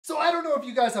So I don't know if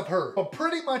you guys have heard, but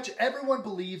pretty much everyone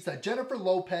believes that Jennifer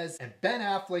Lopez and Ben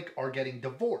Affleck are getting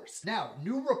divorced. Now,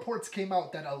 new reports came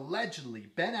out that allegedly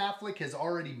Ben Affleck has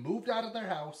already moved out of their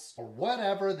house or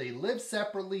whatever. They live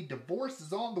separately. Divorce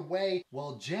is on the way.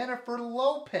 Well, Jennifer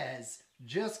Lopez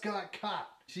just got caught.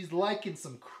 She's liking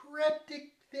some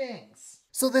cryptic things.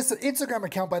 So this Instagram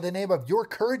account by the name of Your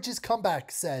Courage is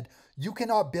Comeback said, you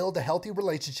cannot build a healthy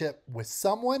relationship with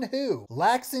someone who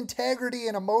lacks integrity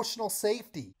and emotional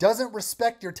safety, doesn't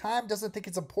respect your time, doesn't think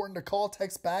it's important to call,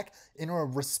 text back in a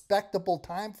respectable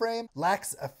time frame,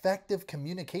 lacks effective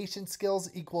communication skills,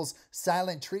 equals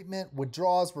silent treatment,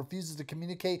 withdraws, refuses to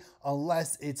communicate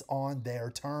unless it's on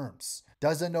their terms,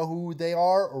 doesn't know who they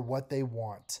are or what they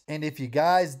want. And if you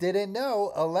guys didn't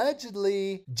know,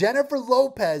 allegedly, Jennifer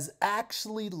Lopez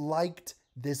actually liked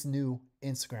this new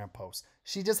Instagram post.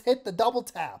 She just hit the double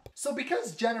tap. So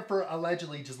because Jennifer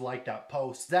allegedly just liked that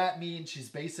post, that means she's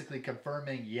basically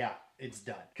confirming, yeah, it's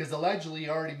done. Because allegedly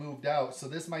already moved out, so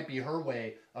this might be her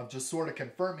way of just sort of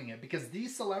confirming it. Because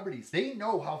these celebrities, they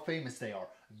know how famous they are.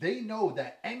 They know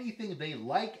that anything they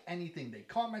like, anything they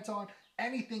comment on,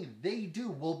 anything they do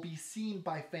will be seen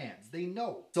by fans. They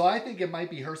know. So I think it might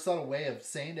be her subtle way of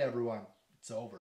saying to everyone, it's over.